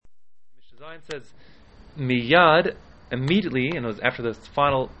Zion says, Miyad, immediately, and it was after this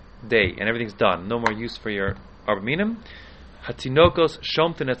final day, and everything's done, no more use for your arba minim. Hatinokos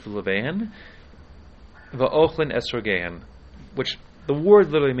shomten es levehen, va'ochlin esrogehen, which the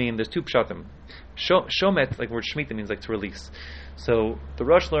word literally means, there's two pshatim. Shomet, like the word shmita, means like to release. So the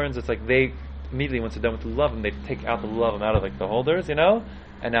Rosh learns it's like they immediately, once they're done with the lulavim, they take out the lulavim out of like the holders, and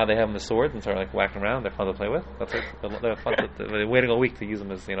now they have them as swords and start like whacking around. They're fun to play with. That's it. They're fun they're waiting a week to use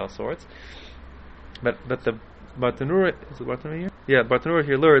them as swords. But the Bartanura, is it Bartanura here? Yeah, Bartanura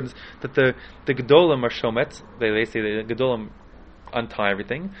here learns that the Gedolim are shomet. They say the Gedolim untie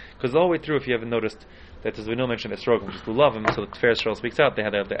everything, because all the way through, if you haven't noticed, that there's no mention of esrogim, which is lulavim. So the Tiferes Yisrael speaks out. They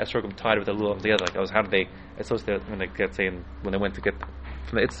had the esrogim tied with the lulavim together. Like, how did they? It's supposed to when they went to get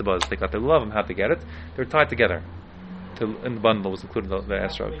from the itztabas, they got the lulavim. How did they get it? They were tied together. In the bundle was included the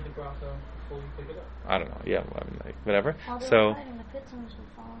esrog. I don't know. Yeah, whatever. So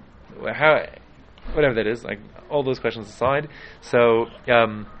how? Whatever that is, like all those questions aside. So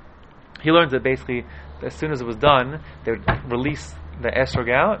he learns that basically, as soon as it was done, they would release the esrog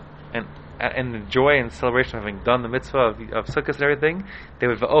out, and the joy and celebration of having done the mitzvah of sukkahs and everything, they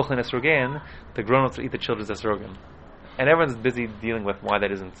would va'ochlin esrogen, the grown-ups would eat the children's esrogim. And everyone's busy dealing with why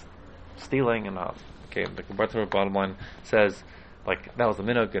that isn't stealing and not. Okay, the Bartanura bottom line says, like, that was the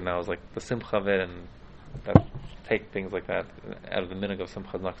minhag, and that was like the simcha of it, and that take things like that out of the minhag of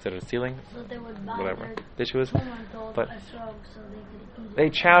simcha is not considered stealing. So they would buy whatever the issue is, but so they could eat they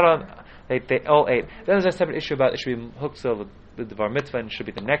chowed on. They all ate. Then there's a separate issue about it should be hukzah with the bar mitzvah, and it should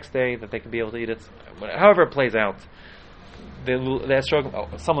be the next day that they can be able to eat it. However it plays out, the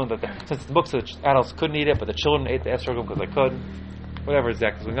esrogim. Someone that since the books the adults couldn't eat it, but the children ate the esrogim because they could. Whatever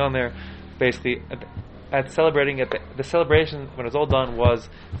exactly was going on there. Basically, at celebrating the celebration when it was all done was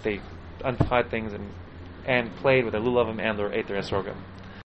they untied things and played with their lulavim and ate their esrogim.